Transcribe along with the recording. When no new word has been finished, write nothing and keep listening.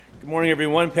Good morning,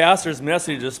 everyone. Pastor's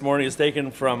message this morning is taken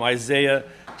from Isaiah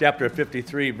chapter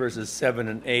 53, verses 7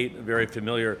 and 8, very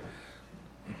familiar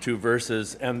two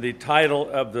verses. And the title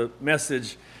of the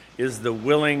message is The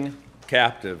Willing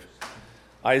Captive.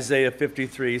 Isaiah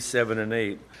 53, 7 and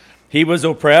 8. He was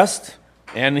oppressed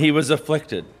and he was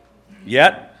afflicted,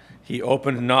 yet he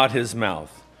opened not his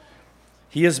mouth.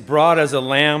 He is brought as a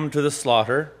lamb to the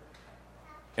slaughter,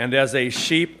 and as a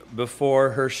sheep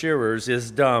before her shearers is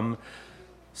dumb,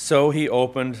 so he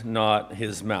opened not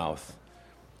his mouth.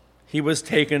 He was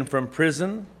taken from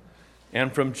prison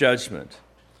and from judgment.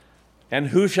 And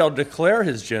who shall declare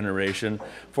his generation?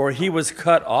 For he was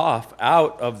cut off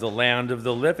out of the land of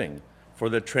the living. For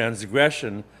the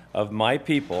transgression of my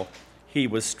people he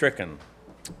was stricken.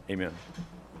 Amen.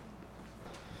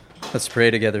 Let's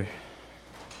pray together.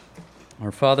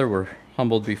 Our Father, we're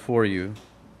humbled before you,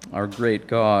 our great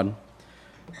God,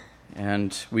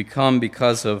 and we come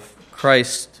because of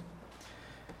Christ,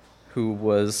 who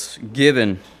was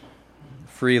given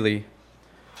freely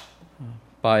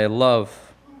by a love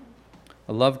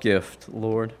gift,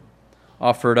 Lord,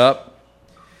 offered up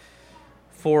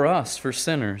for us, for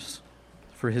sinners,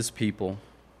 for his people.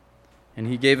 And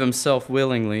he gave himself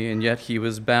willingly, and yet he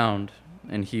was bound,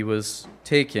 and he was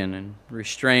taken and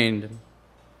restrained. And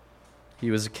he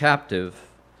was a captive.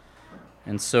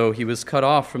 And so he was cut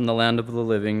off from the land of the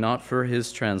living, not for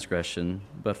his transgression,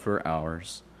 but for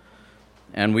ours.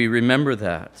 And we remember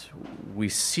that. We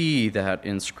see that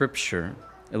in Scripture.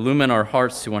 Illumine our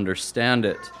hearts to understand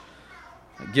it.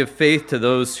 Give faith to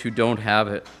those who don't have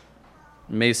it.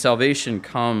 May salvation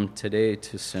come today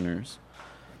to sinners.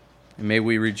 And may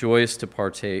we rejoice to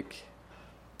partake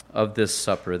of this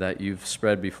supper that you've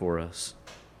spread before us,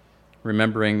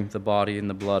 remembering the body and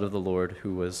the blood of the Lord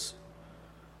who was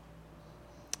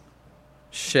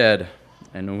shed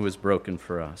and who was broken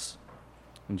for us.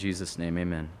 In Jesus' name,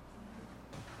 amen.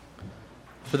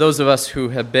 For those of us who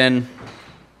have been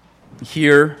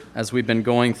here as we've been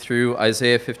going through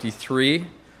Isaiah 53,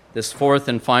 this fourth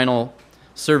and final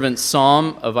servant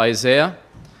psalm of Isaiah,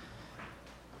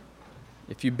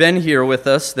 if you've been here with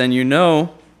us, then you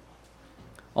know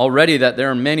already that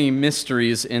there are many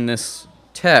mysteries in this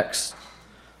text.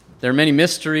 There are many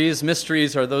mysteries.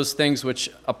 Mysteries are those things which,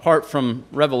 apart from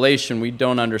revelation, we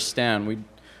don't understand.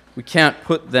 We can't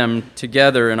put them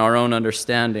together in our own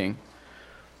understanding.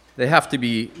 They have to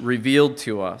be revealed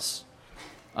to us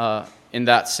in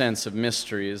that sense of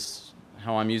mystery is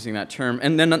how I'm using that term.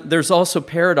 And then there's also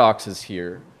paradoxes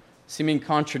here, seeming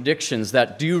contradictions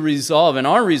that do resolve and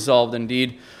are resolved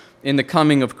indeed in the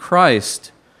coming of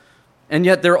Christ. And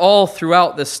yet they're all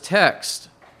throughout this text.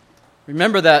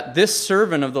 Remember that this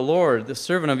servant of the Lord, the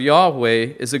servant of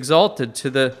Yahweh, is exalted to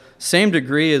the same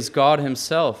degree as God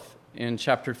himself in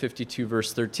chapter 52,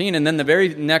 verse 13. And then the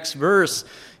very next verse,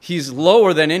 he's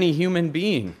lower than any human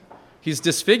being. He's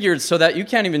disfigured so that you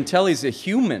can't even tell he's a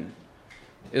human,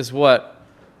 is what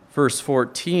verse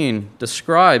 14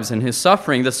 describes in his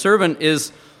suffering. The servant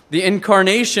is the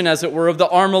incarnation, as it were, of the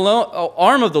arm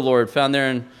of the Lord, found there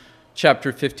in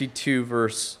chapter 52,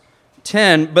 verse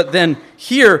 10, but then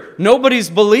here,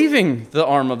 nobody's believing the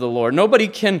arm of the Lord. Nobody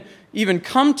can even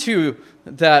come to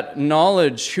that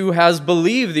knowledge who has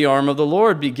believed the arm of the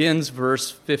Lord, begins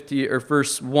verse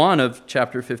 1 of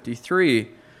chapter 53.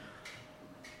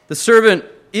 The servant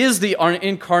is the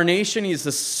incarnation. He's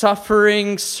the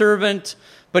suffering servant,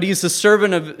 but he's the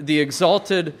servant of the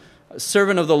exalted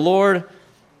servant of the Lord.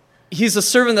 He's a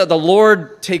servant that the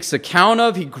Lord takes account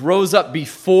of. He grows up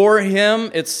before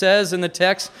him, it says in the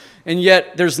text. And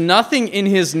yet there's nothing in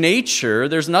his nature,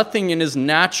 there's nothing in his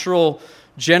natural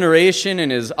generation,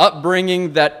 in his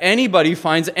upbringing, that anybody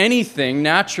finds anything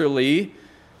naturally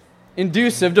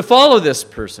inducive to follow this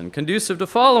person, conducive to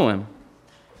follow him.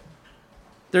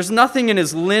 There's nothing in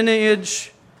his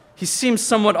lineage. He seems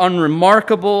somewhat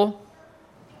unremarkable.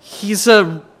 He's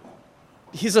a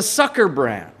sucker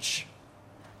branch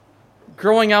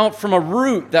growing out from a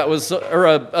root that was, or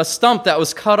a stump that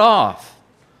was cut off.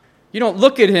 You don't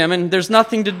look at him and there's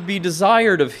nothing to be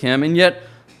desired of him, and yet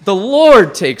the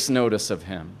Lord takes notice of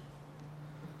him.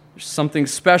 There's something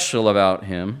special about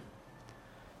him.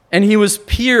 And he was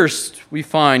pierced, we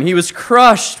find. He was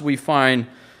crushed, we find.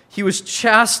 He was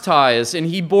chastised and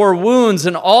he bore wounds,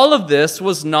 and all of this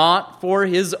was not for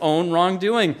his own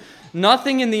wrongdoing.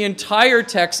 Nothing in the entire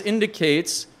text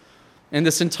indicates, and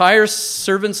this entire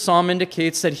servant psalm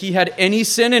indicates, that he had any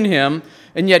sin in him,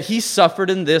 and yet he suffered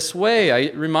in this way.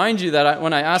 I remind you that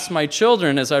when I asked my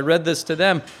children, as I read this to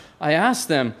them, I asked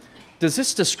them, does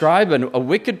this describe a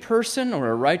wicked person or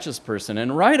a righteous person?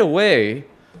 And right away,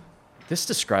 this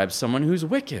describes someone who's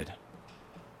wicked.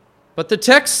 But the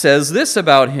text says this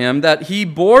about him, that he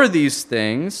bore these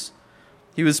things.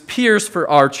 He was pierced for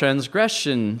our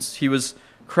transgressions. He was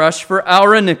crushed for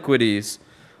our iniquities.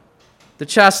 The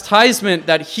chastisement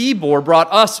that he bore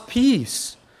brought us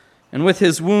peace, and with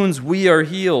his wounds we are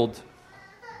healed.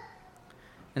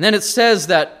 And then it says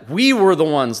that we were the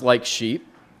ones like sheep,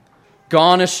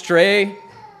 gone astray,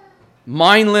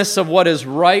 mindless of what is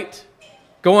right,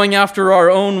 going after our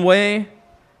own way.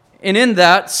 And in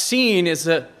that scene is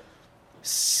a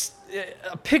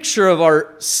picture of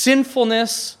our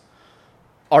sinfulness,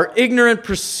 our ignorant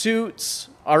pursuits,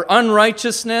 our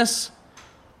unrighteousness.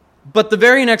 But the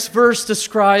very next verse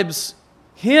describes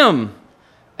him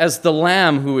as the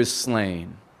lamb who is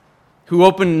slain, who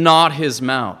opened not his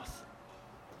mouth.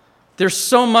 There's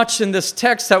so much in this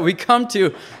text that we come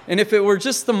to, and if it were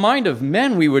just the mind of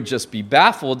men, we would just be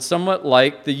baffled, somewhat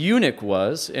like the eunuch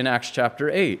was in Acts chapter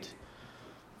 8.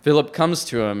 Philip comes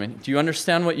to him, and do you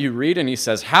understand what you read? And he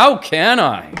says, how can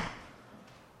I?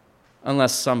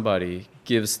 Unless somebody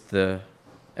gives the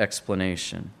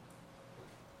explanation.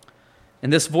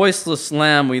 And this voiceless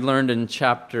lamb we learned in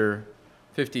chapter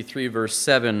 53, verse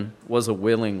 7, was a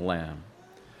willing lamb.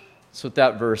 That's what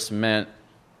that verse meant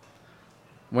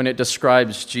when it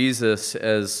describes Jesus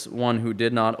as one who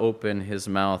did not open his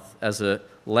mouth, as a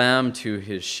lamb to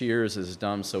his shears is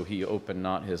dumb, so he opened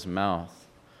not his mouth.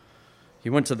 He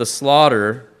went to the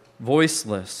slaughter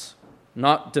voiceless,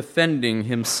 not defending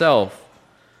himself.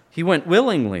 He went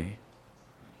willingly.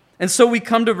 And so we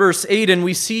come to verse 8 and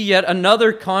we see yet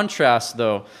another contrast,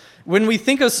 though. When we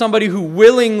think of somebody who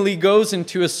willingly goes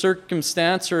into a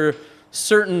circumstance or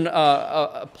certain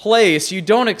place, you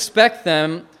don't expect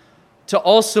them to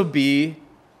also be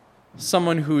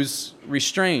someone who's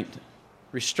restrained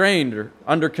or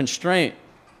under constraint,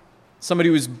 somebody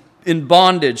who's in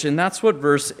bondage. And that's what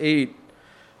verse 8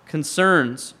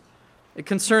 concerns. It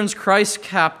concerns Christ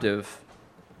captive,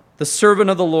 the servant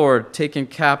of the Lord taken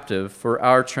captive for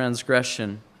our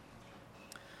transgression.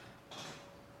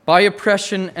 By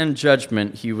oppression and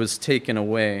judgment he was taken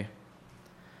away.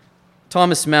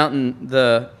 Thomas Mountain,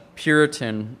 the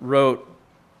Puritan, wrote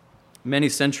many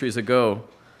centuries ago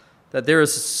that there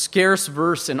is a scarce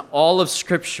verse in all of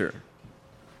Scripture,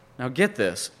 now get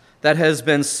this, that has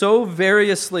been so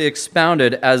variously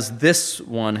expounded as this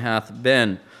one hath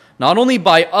been, not only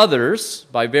by others,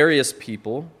 by various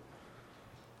people,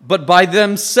 but by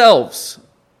themselves,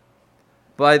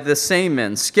 by the same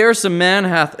men. Scarce a man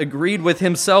hath agreed with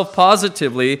himself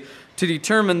positively to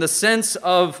determine the sense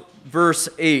of verse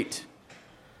 8.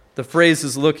 The phrase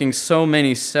is looking so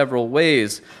many several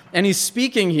ways. And he's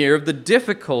speaking here of the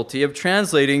difficulty of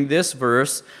translating this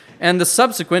verse and the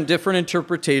subsequent different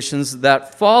interpretations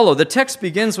that follow. The text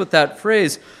begins with that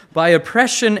phrase, by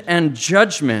oppression and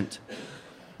judgment.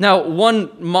 Now,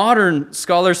 one modern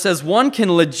scholar says one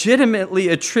can legitimately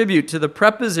attribute to the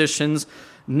prepositions,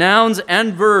 nouns,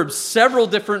 and verbs several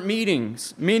different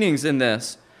meanings in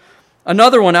this.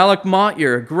 Another one, Alec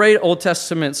Motyer, a great Old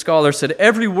Testament scholar, said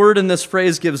every word in this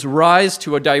phrase gives rise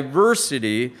to a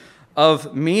diversity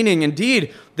of meaning.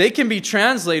 Indeed, they can be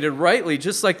translated rightly,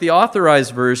 just like the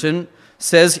Authorized Version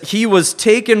says, he was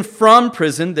taken from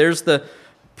prison. There's the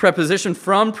preposition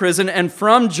from prison and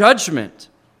from judgment.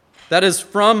 That is,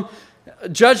 from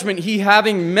judgment, he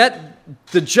having met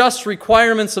the just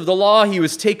requirements of the law, he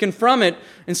was taken from it.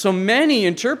 And so many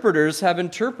interpreters have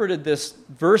interpreted this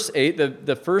verse 8,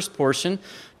 the first portion,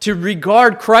 to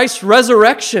regard Christ's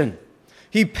resurrection.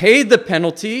 He paid the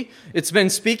penalty. It's been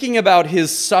speaking about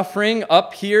his suffering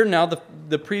up here. Now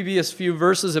the previous few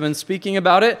verses have been speaking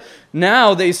about it.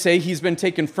 Now they say he's been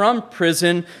taken from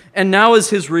prison, and now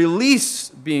is his release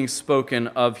being spoken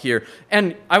of here.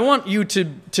 And I want you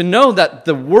to know that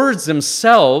the words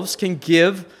themselves can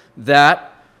give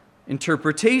that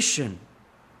interpretation.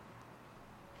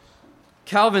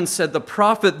 Calvin said, the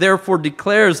prophet therefore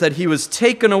declares that he was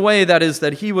taken away, that is,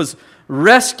 that he was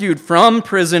rescued from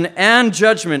prison and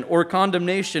judgment or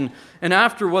condemnation, and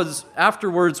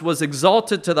afterwards was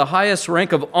exalted to the highest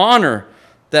rank of honor,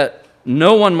 that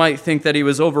no one might think that he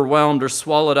was overwhelmed or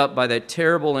swallowed up by that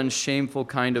terrible and shameful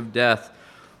kind of death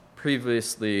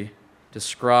previously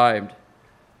described.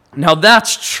 Now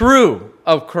that's true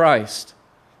of Christ.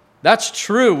 That's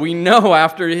true. We know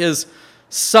after his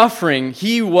suffering,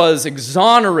 he was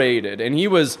exonerated and he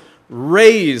was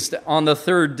raised on the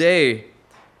third day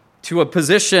to a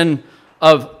position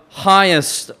of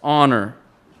highest honor,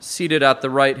 seated at the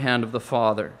right hand of the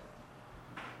Father.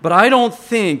 But I don't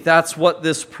think that's what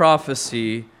this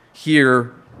prophecy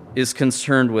here is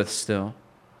concerned with still.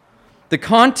 The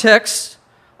context,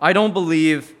 I don't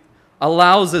believe,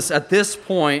 allows us at this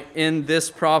point in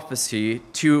this prophecy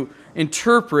to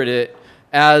interpret it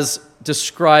as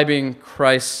describing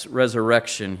Christ's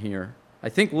resurrection here. I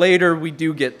think later we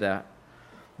do get that.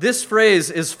 This phrase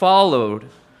is followed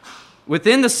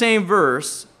within the same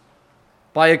verse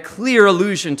by a clear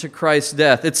allusion to Christ's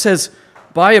death. It says,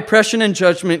 by oppression and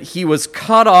judgment he was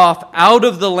cut off out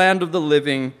of the land of the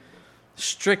living,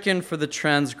 stricken for the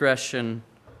transgression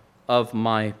of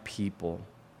my people.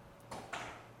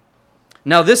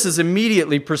 Now this is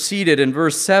immediately preceded in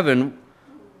verse 7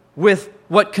 with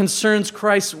what concerns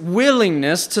Christ's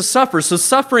willingness to suffer. So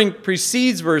suffering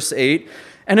precedes verse 8,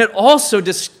 and it also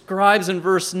describes in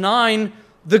verse 9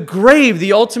 the grave,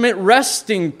 the ultimate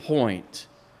resting point.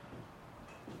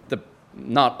 The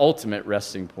not ultimate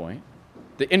resting point,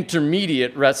 the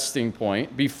intermediate resting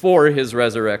point before his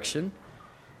resurrection,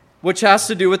 which has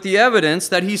to do with the evidence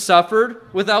that he suffered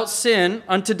without sin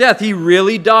unto death. He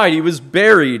really died. He was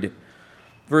buried,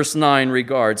 verse 9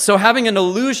 regards. So having an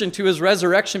allusion to his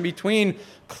resurrection between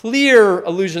clear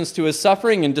allusions to his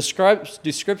suffering and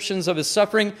descriptions of his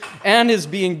suffering and his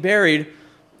being buried,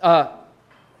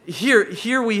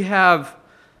 here we have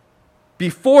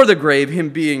before the grave him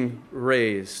being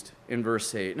raised in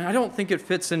verse 8. And I don't think it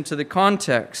fits into the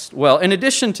context well. In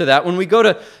addition to that, when we go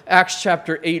to Acts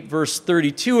chapter 8, verse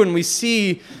 32, and we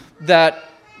see that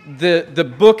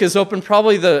the book is open,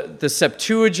 probably the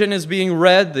Septuagint is being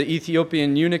read. The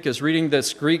Ethiopian eunuch is reading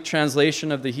this Greek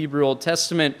translation of the Hebrew Old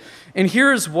Testament. And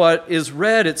here's what is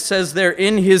read. It says there,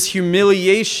 in his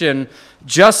humiliation,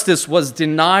 justice was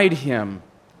denied him.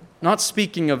 Not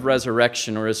speaking of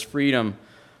resurrection or his freedom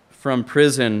from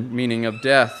prison, meaning of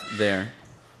death there.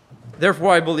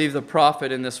 Therefore, I believe the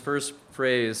prophet in this first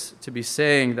phrase to be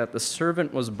saying that the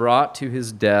servant was brought to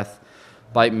his death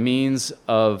by means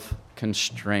of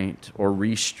constraint or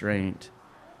restraint.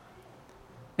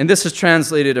 And this is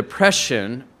translated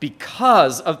oppression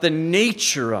because of the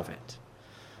nature of it.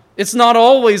 It's not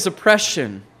always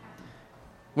oppression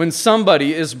when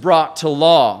somebody is brought to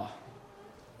law.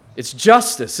 It's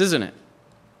justice, isn't it?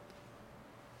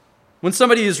 When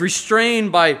somebody is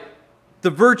restrained by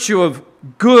the virtue of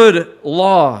good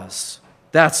laws,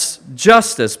 that's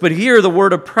justice. But here the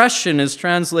word oppression is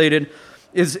translated,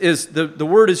 the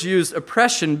word is used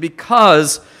oppression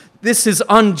because this is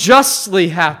unjustly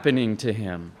happening to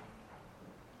him.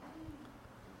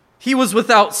 He was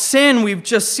without sin. We've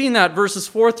just seen that. Verses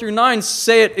 4 through 9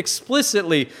 say it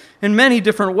explicitly in many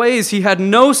different ways. He had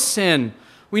no sin.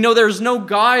 We know there's no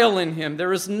guile in him.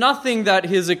 There is nothing that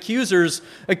his accusers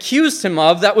accused him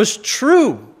of that was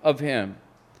true of him.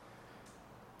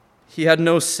 He had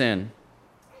no sin.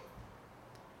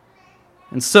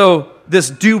 And so this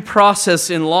due process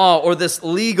in law, or this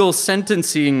legal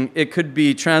sentencing, it could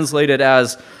be translated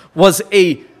as, was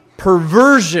a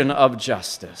perversion of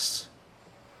justice.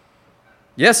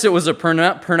 Yes, it was a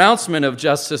pronouncement of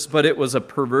justice, but it was a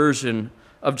perversion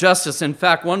of justice. In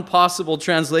fact, one possible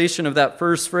translation of that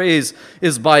first phrase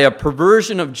is, by a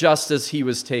perversion of justice, he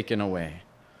was taken away.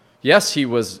 Yes, he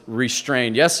was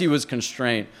restrained. Yes, he was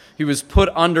constrained. He was put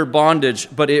under bondage,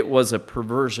 but it was a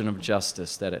perversion of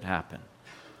justice that it happened.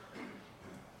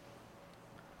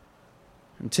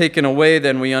 And taken away,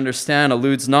 then we understand,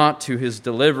 alludes not to his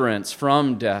deliverance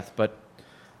from death, but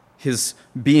his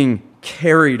being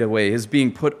carried away, his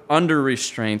being put under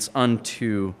restraints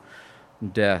unto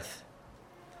death.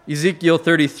 Ezekiel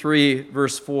 33,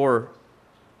 verse 4,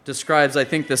 describes, I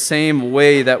think, the same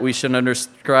way that we should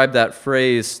describe that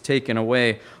phrase, taken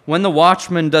away. When the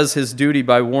watchman does his duty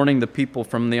by warning the people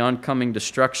from the oncoming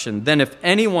destruction, then if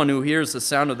anyone who hears the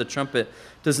sound of the trumpet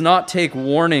does not take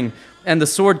warning, and the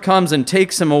sword comes and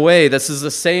takes him away, this is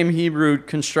the same Hebrew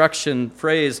construction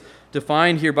phrase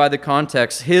defined here by the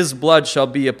context, his blood shall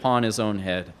be upon his own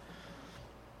head.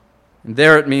 And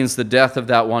there it means the death of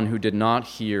that one who did not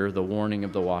hear the warning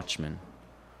of the watchman.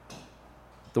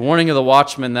 The warning of the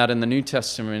watchman that in the New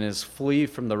Testament is flee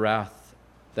from the wrath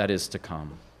that is to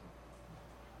come.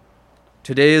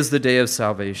 Today is the day of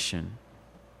salvation.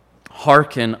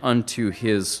 Hearken unto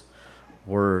his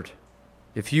word.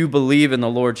 If you believe in the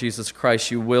Lord Jesus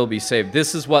Christ, you will be saved.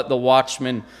 This is what the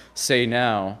watchmen say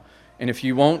now. And if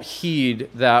you won't heed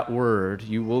that word,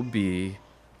 you will be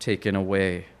taken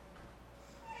away.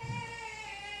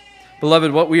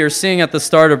 Beloved, what we are seeing at the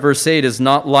start of verse 8 is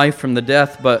not life from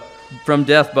death,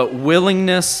 but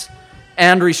willingness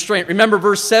and restraint. Remember,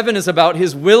 verse 7 is about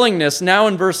his willingness. Now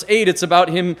in verse 8, it's about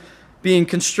him being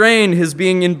constrained, his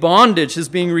being in bondage, his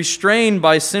being restrained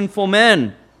by sinful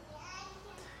men.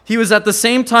 He was at the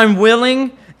same time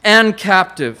willing and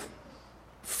captive,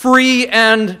 free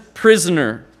and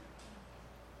prisoner.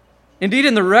 Indeed,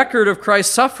 in the record of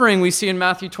Christ's suffering we see in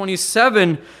Matthew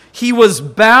 27, He was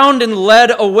bound and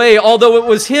led away, although it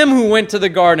was him who went to the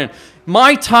garden.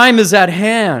 My time is at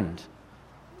hand.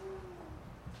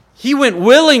 He went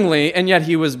willingly, and yet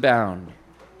he was bound.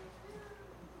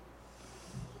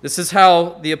 This is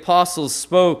how the apostles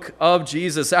spoke of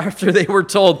Jesus after they were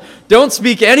told, don't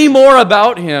speak any more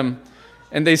about him.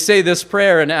 And they say this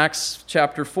prayer in Acts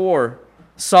chapter 4.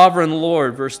 Sovereign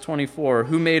Lord, verse 24,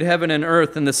 who made heaven and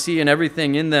earth and the sea and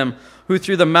everything in them, who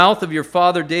through the mouth of your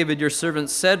father David, your servant,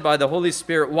 said by the Holy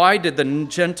Spirit, why did the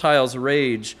Gentiles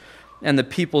rage and the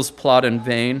peoples plot in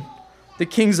vain? The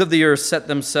kings of the earth set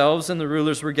themselves, and the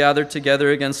rulers were gathered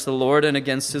together against the Lord and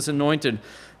against his anointed.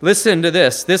 Listen to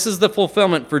this. This is the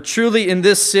fulfillment. For truly in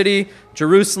this city,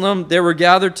 Jerusalem, they were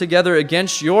gathered together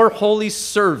against your holy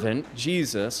servant,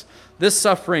 Jesus, this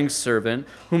suffering servant,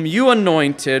 whom you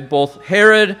anointed, both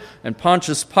Herod and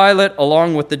Pontius Pilate,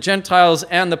 along with the Gentiles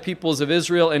and the peoples of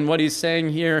Israel. And what he's saying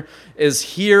here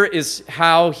is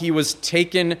how he was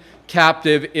taken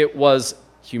captive. It was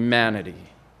humanity,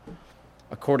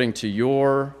 according to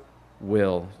your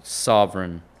will,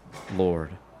 sovereign Lord.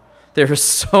 There is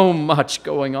so much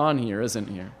going on here,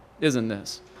 isn't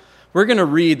this? We're going to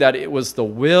read that it was the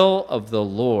will of the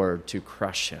Lord to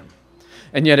crush him.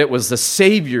 And yet it was the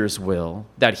Savior's will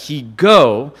that he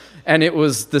go, and it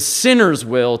was the sinner's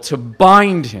will to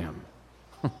bind him.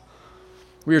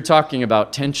 We are talking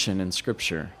about tension in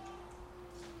Scripture.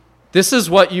 This is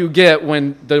what you get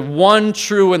when the one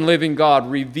true and living God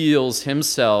reveals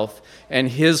himself and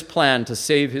his plan to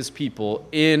save his people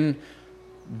in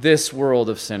this world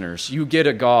of sinners. You get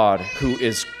a God who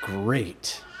is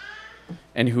great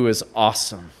and who is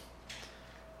awesome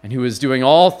and who is doing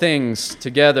all things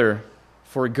together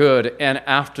for good and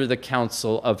after the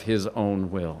counsel of his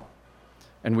own will.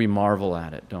 And we marvel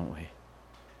at it, don't we?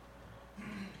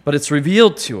 But it's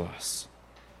revealed to us.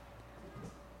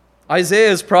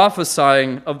 Isaiah is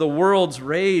prophesying of the world's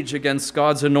rage against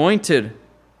God's anointed.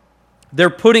 They're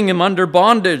putting him under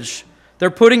bondage. They're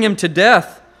putting him to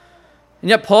death. And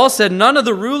yet Paul said none of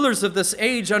the rulers of this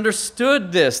age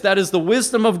understood this. That is the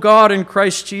wisdom of God in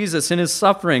Christ Jesus in his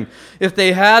suffering. If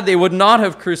they had, they would not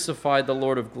have crucified the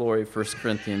Lord of glory, 1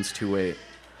 Corinthians 2:8.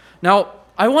 Now,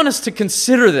 I want us to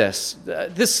consider this.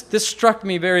 This struck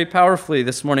me very powerfully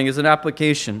this morning as an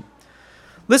application.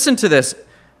 Listen to this.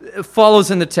 It follows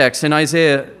in the text in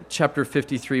Isaiah chapter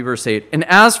 53, verse 8. And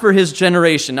as for his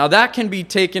generation, now that can be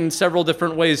taken several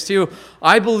different ways too.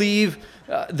 I believe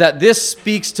that this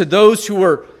speaks to those who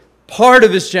were part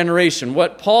of his generation.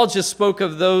 What Paul just spoke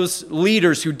of, those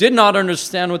leaders who did not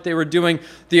understand what they were doing.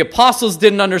 The apostles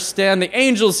didn't understand. The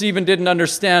angels even didn't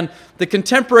understand. The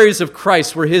contemporaries of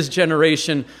Christ were his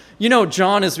generation. You know,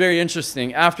 John is very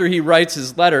interesting. After he writes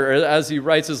his letter, or as he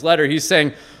writes his letter, he's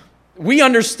saying, we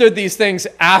understood these things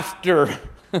afterwards,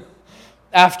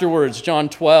 John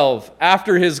 12,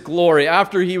 after his glory,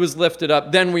 after he was lifted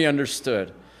up, then we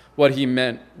understood what he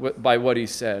meant by what he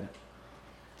said.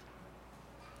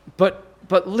 But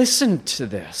listen to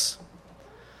this.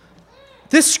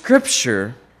 This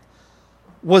scripture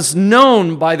was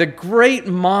known by the great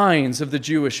minds of the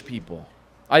Jewish people.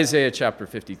 Isaiah chapter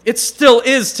 50. It still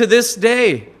is to this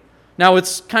day. Now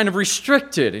it's kind of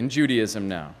restricted in Judaism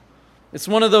now. It's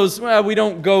one of those, well, we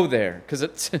don't go there because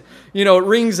it's, it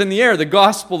rings in the air. The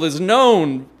gospel is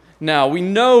known now. We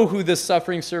know who this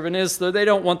suffering servant is, so they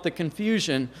don't want the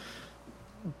confusion.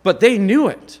 But they knew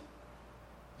it.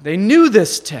 They knew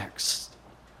this text.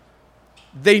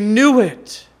 They knew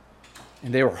it.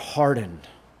 And they were hardened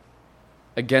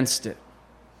against it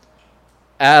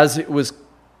as it was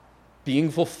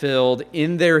being fulfilled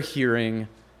in their hearing.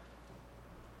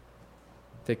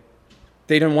 They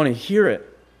didn't want to hear it.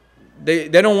 They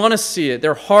don't want to see it.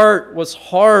 Their heart was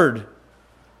hard.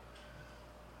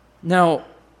 Now,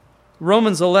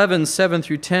 Romans 11, 7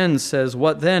 through 10 says,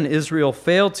 what then? Israel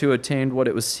failed to attain what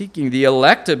it was seeking. The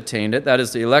elect obtained it, that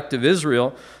is the elect of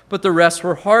Israel, but the rest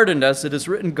were hardened. As it is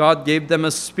written, God gave them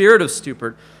a spirit of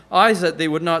stupor, eyes that they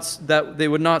would not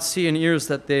see, and ears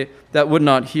that would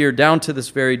not hear, down to this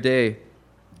very day.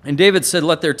 And David said,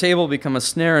 let their table become a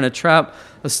snare and a trap,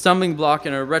 a stumbling block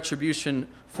and a retribution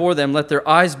for them. Let their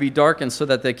eyes be darkened so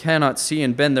that they cannot see,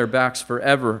 and bend their backs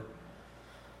forever.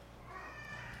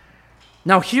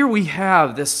 Now here we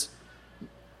have this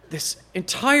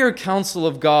entire counsel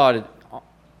of God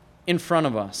in front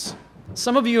of us.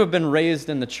 Some of you have been raised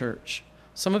in the church.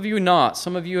 Some of you not.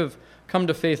 Some of you have come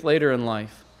to faith later in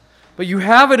life. But you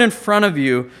have it in front of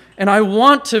you, and I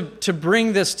want to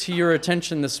bring this to your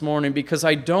attention this morning because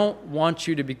I don't want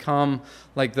you to become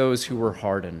like those who were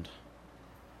hardened.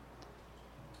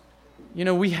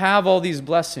 We have all these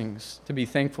blessings to be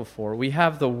thankful for. We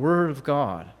have the Word of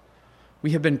God.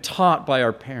 We have been taught by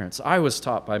our parents. I was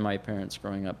taught by my parents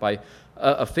growing up, by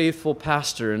a faithful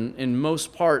pastor in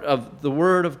most part of the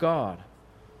Word of God.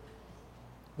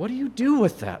 What do you do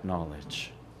with that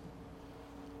knowledge?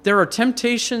 There are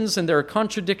temptations and there are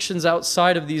contradictions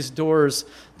outside of these doors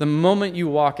the moment you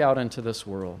walk out into this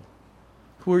world.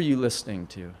 Who are you listening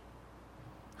to?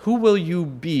 Who will you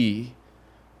be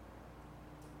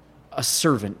a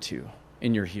servant to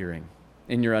in your hearing,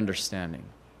 in your understanding?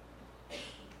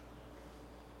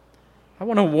 I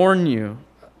want to warn you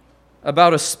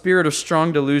about a spirit of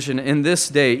strong delusion in this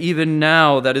day, even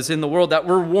now, that is in the world, that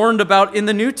we're warned about in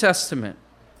the New Testament.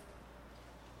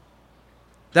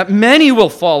 That many will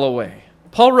fall away.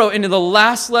 Paul wrote in the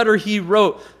last letter he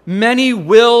wrote, many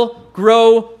will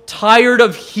grow tired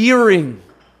of hearing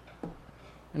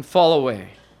and fall away.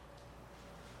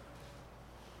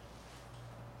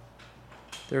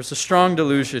 There's a strong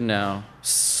delusion now,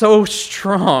 so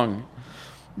strong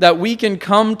that we can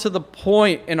come to the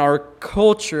point in our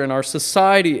culture, in our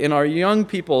society, in our young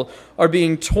people are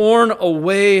being torn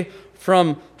away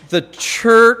from the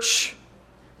church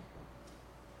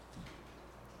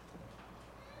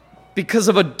because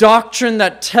of a doctrine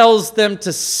that tells them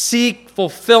to seek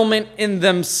fulfillment in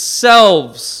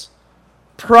themselves.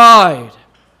 Pride,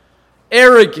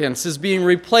 arrogance is being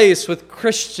replaced with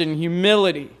Christian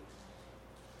humility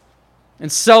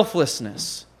and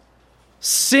selflessness.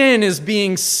 Sin is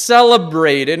being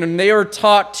celebrated, and they are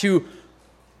taught to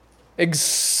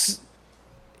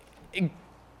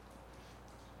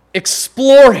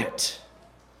explore it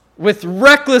with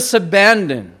reckless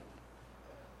abandon,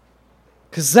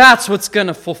 because that's what's going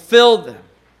to fulfill them.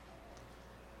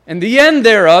 And the end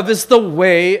thereof is the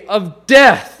way of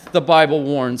death, the Bible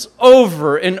warns,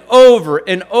 over and over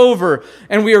and over.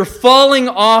 And we are falling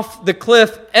off the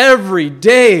cliff every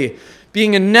day,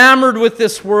 being enamored with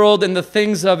this world and the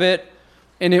things of it,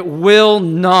 and it will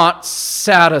not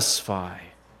satisfy,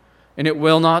 and it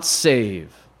will not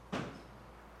save.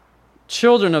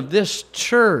 Children of this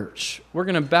church, we're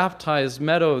going to baptize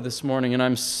Meadow this morning, and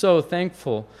I'm so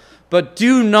thankful. But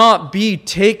do not be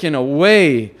taken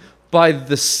away by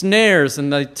the snares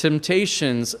and the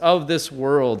temptations of this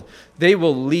world. They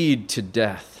will lead to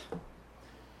death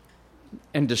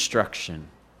and destruction.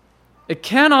 It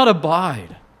cannot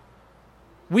abide.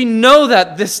 We know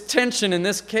that this tension and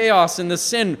this chaos and this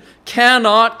sin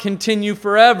cannot continue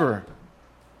forever.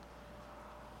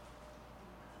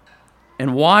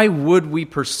 And why would we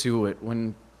pursue it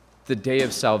when the day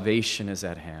of salvation is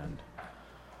at hand?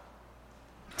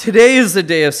 Today is the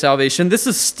day of salvation. This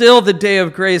is still the day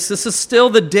of grace. This is still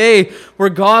the day where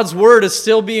God's word is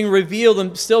still being revealed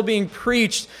and still being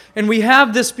preached. And we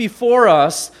have this before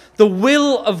us, the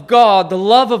will of God, the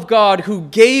love of God, who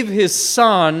gave his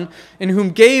Son and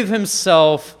whom gave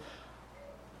himself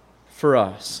for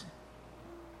us.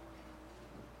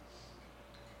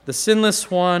 The sinless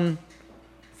one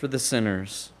for the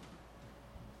sinners,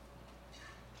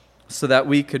 so that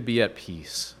we could be at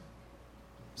peace,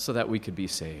 so that we could be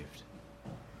saved.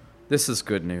 This is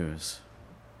good news.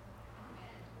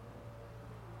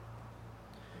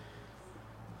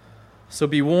 So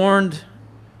be warned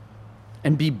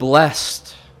and be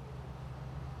blessed.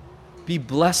 Be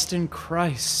blessed in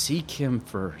Christ. Seek him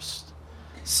first.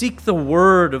 Seek the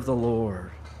word of the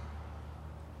Lord.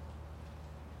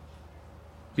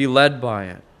 Be led by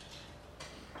it.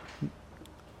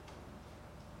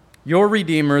 Your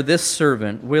Redeemer, this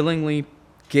servant, willingly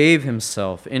gave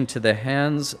himself into the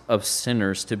hands of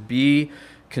sinners to be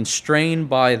constrained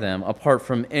by them apart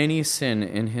from any sin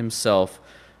in himself.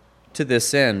 To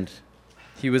this end,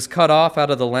 he was cut off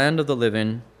out of the land of the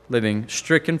living,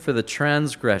 stricken for the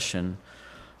transgression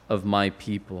of my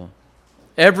people.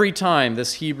 Every time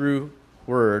this Hebrew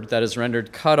word that is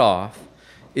rendered cut off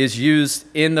is used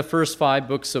in the first 5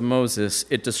 books of Moses,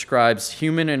 it describes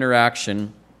human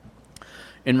interaction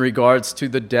in regards to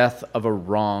the death of a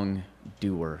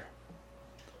wrongdoer.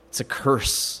 It's a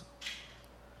curse.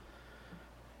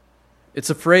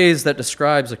 It's a phrase that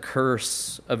describes a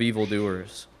curse of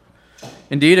evildoers.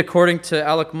 Indeed, according to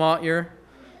Alec Motyer,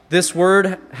 this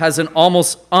word has an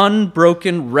almost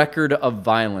unbroken record of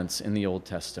violence in the Old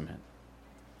Testament.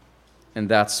 And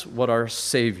that's what our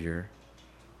Savior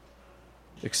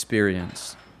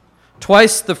experienced.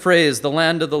 Twice the phrase, the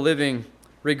land of the living,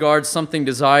 regards something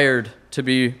desired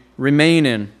to remain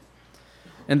in,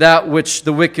 and that which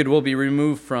the wicked will be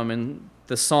removed from in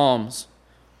the Psalms.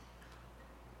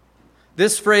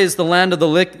 This phrase, the land of the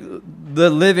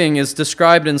living, is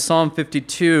described in Psalm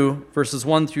 52, verses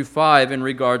 1 through 5, in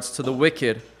regards to the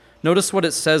wicked. Notice what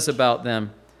it says about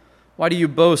them. Why do you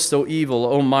boast, O evil,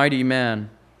 O mighty man?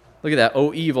 Look at that.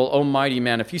 O evil, O mighty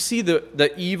man. If you see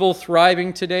the evil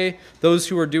thriving today, those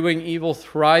who are doing evil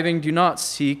thriving, do not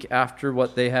seek after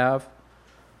what they have.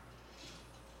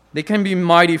 They can be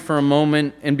mighty for a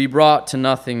moment and be brought to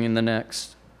nothing in the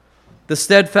next. The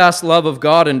steadfast love of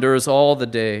God endures all the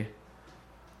day.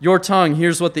 Your tongue,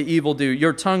 here's what the evil do.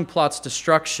 Your tongue plots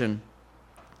destruction.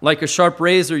 Like a sharp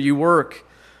razor, you work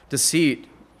deceit.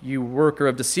 You worker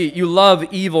of deceit. You love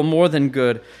evil more than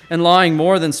good, and lying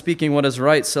more than speaking what is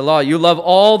right. Selah. You love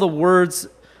all words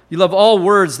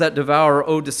that devour,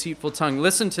 O deceitful tongue.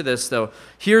 Listen to this, though.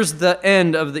 Here's the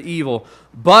end of the evil.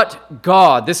 But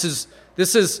God, this is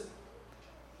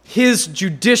his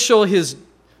judicious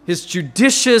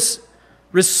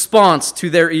response to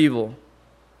their evil.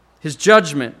 His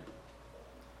judgment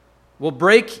will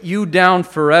break you down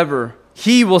forever.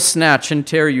 He will snatch and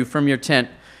tear you from your tent.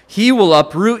 He will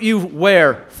uproot you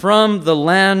where? From the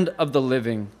land of the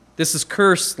living. This is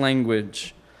cursed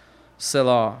language.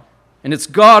 Selah. And it's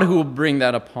God who will bring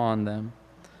that upon them.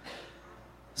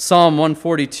 Psalm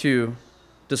 142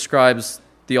 describes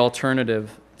the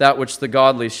alternative, that which the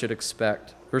godly should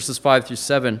expect. Verses 5 through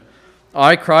 7.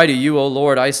 I cry to you, O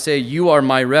Lord. I say, you are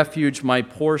my refuge, my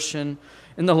portion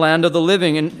in the land of the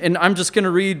living. And I'm just going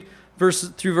to read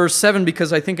through verse 7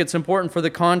 because I think it's important for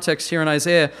the context here in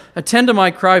Isaiah. Attend to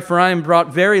my cry, for I am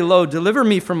brought very low. Deliver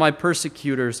me from my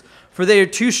persecutors, for they are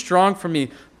too strong for me.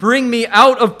 Bring me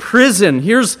out of prison.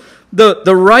 Here's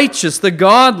the righteous, the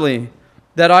godly,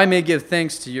 that I may give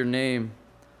thanks to your name.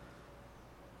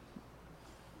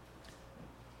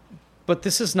 But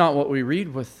this is not what we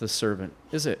read with the servant,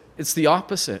 is it? It's the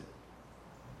opposite.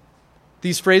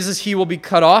 These phrases, he will be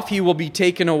cut off, he will be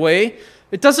taken away,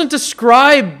 it doesn't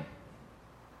describe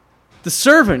the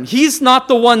servant. He's not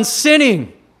the one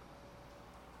sinning.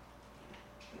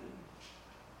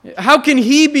 How can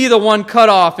he be the one cut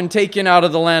off and taken out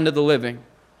of the land of the living?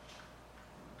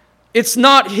 It's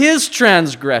not his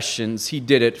transgressions he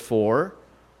did it for.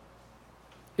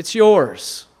 It's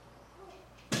yours.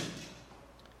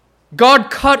 God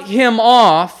cut him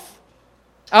off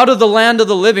out of the land of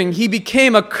the living. He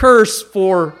became a curse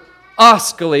for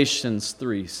us, Galatians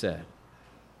 3 said.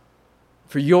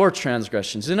 For your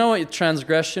transgressions. You know what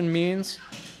transgression means?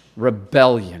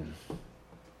 Rebellion.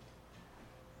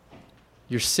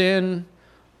 Your sin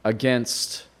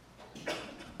against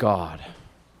God.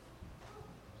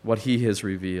 What he has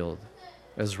revealed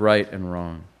as right and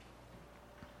wrong.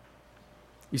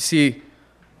 You see,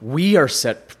 we are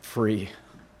set free.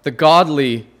 The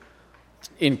godly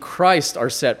in Christ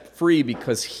are set free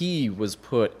because he was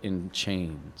put in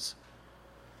chains.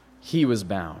 He was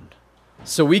bound.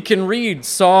 So we can read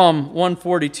Psalm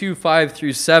 142, 5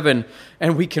 through 7,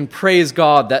 and we can praise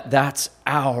God that that's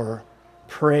our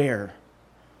prayer.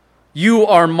 You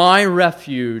are my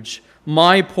refuge,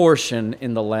 my portion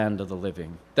in the land of the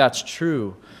living. That's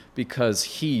true because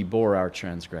he bore our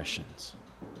transgressions.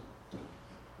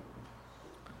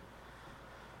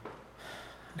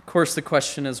 Of course, the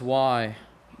question is why?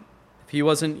 If he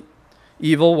wasn't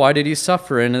evil, why did he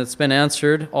suffer? And it's been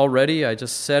answered already. I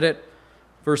just said it.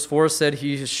 Verse 4 said,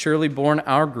 he has surely borne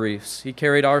our griefs. He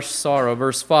carried our sorrow.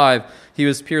 Verse 5, he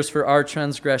was pierced for our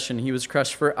transgression. He was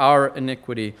crushed for our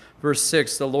iniquity. Verse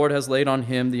 6, the Lord has laid on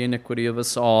him the iniquity of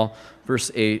us all.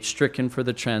 Verse 8, stricken for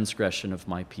the transgression of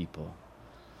my people.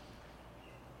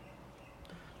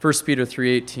 1 Peter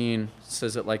 3:18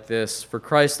 says it like this, for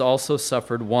Christ also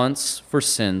suffered once for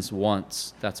sins,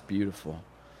 once. That's beautiful.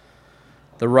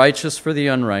 The righteous for the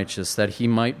unrighteous, that he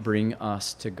might bring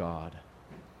us to God.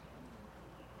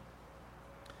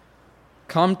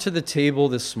 Come to the table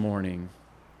this morning,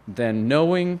 then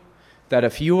knowing that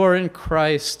if you are in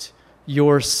Christ,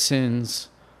 your sins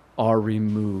are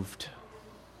removed.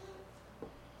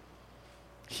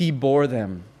 He bore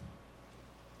them.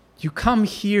 You come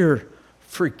here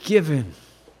forgiven.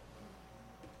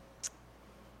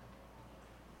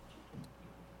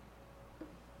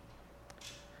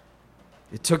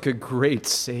 It took a great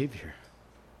Savior.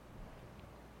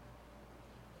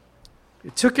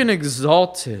 It took an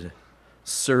exalted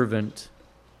servant,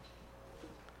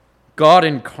 God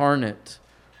incarnate,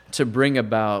 to bring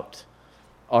about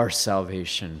our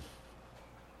salvation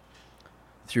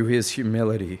through his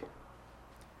humility.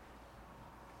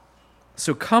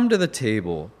 So come to the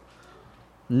table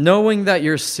knowing that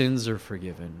your sins are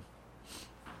forgiven.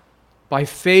 By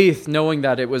faith, knowing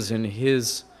that it was in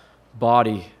his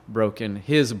body broken,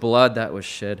 his blood that was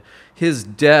shed, his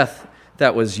death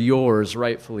that was yours,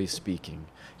 rightfully speaking.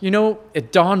 You know,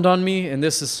 it dawned on me, and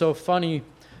this is so funny,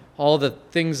 all the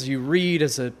things you read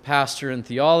as a pastor in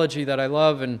theology that I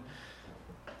love, and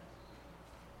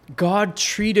God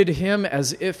treated him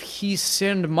as if he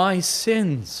sinned my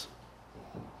sins.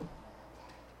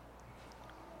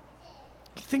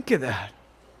 Think of that.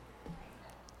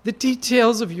 The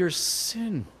details of your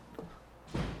sin.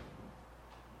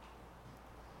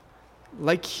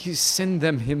 Like he sinned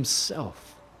them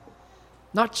himself.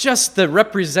 Not just the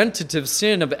representative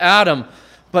sin of Adam,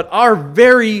 but our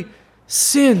very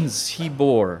sins he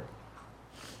bore.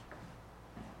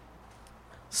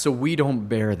 So we don't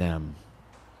bear them,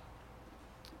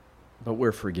 but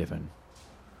we're forgiven.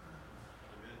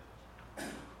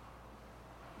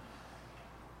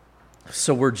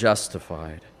 So we're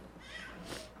justified.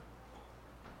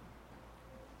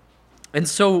 And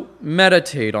so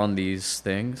meditate on these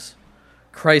things.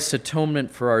 Christ's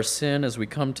atonement for our sin as we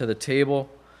come to the table.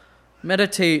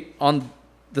 Meditate on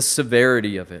the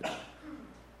severity of it.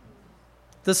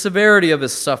 The severity of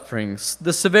his sufferings.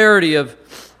 The severity of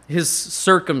his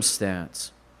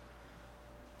circumstance.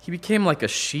 He became like a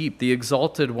sheep, the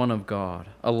exalted one of God,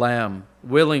 a lamb,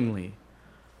 willingly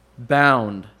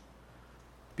bound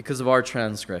because of our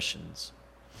transgressions.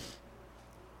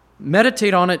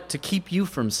 Meditate on it to keep you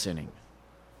from sinning.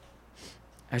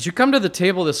 As you come to the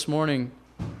table this morning,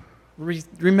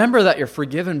 remember that you're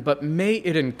forgiven, but may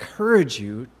it encourage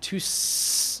you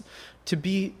to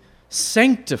be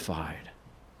sanctified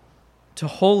to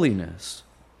holiness,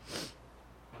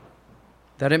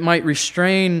 that it might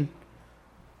restrain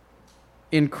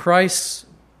in Christ's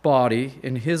body,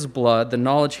 in his blood, the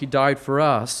knowledge he died for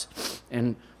us,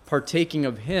 and partaking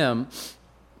of him,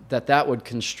 that would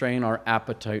constrain our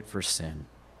appetite for sin.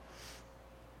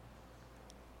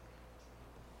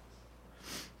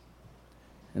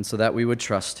 And so that we would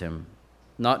trust him,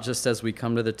 not just as we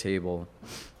come to the table,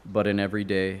 but in every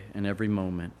day and every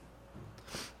moment,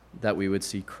 that we would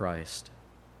see Christ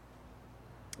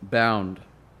bound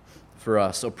for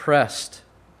us, oppressed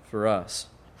for us,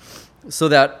 so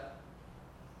that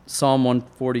Psalm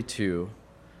 142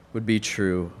 would be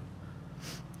true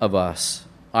of us.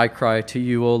 I cry to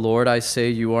you, O Lord, I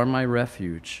say you are my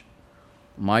refuge,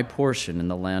 my portion in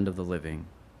the land of the living.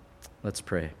 Let's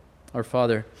pray. Our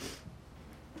Father,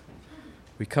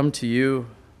 we come to you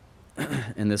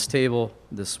in this table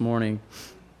this morning,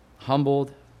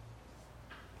 humbled,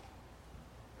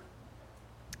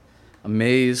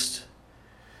 amazed,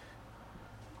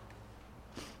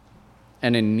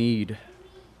 and in need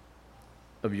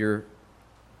of your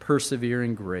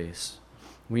persevering grace.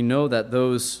 We know that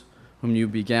those whom you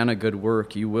began a good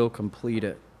work, you will complete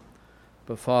it.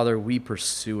 But Father, we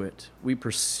pursue it. We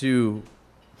pursue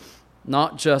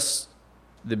not just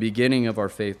the beginning of our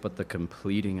faith, but the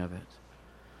completing of it.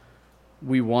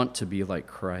 We want to be like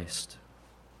Christ.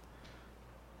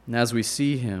 And as we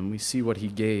see him, we see what he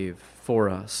gave for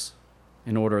us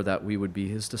in order that we would be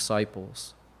his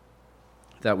disciples,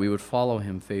 that we would follow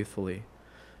him faithfully,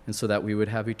 and so that we would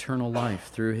have eternal life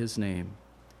through his name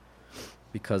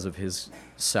because of his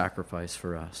sacrifice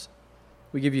for us.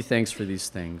 We give you thanks for these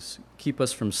things. Keep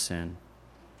us from sin.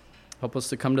 Help us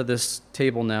to come to this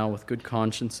table now with good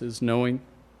consciences, knowing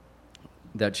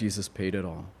that Jesus paid it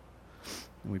all.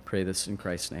 And we pray this in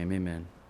Christ's name. Amen.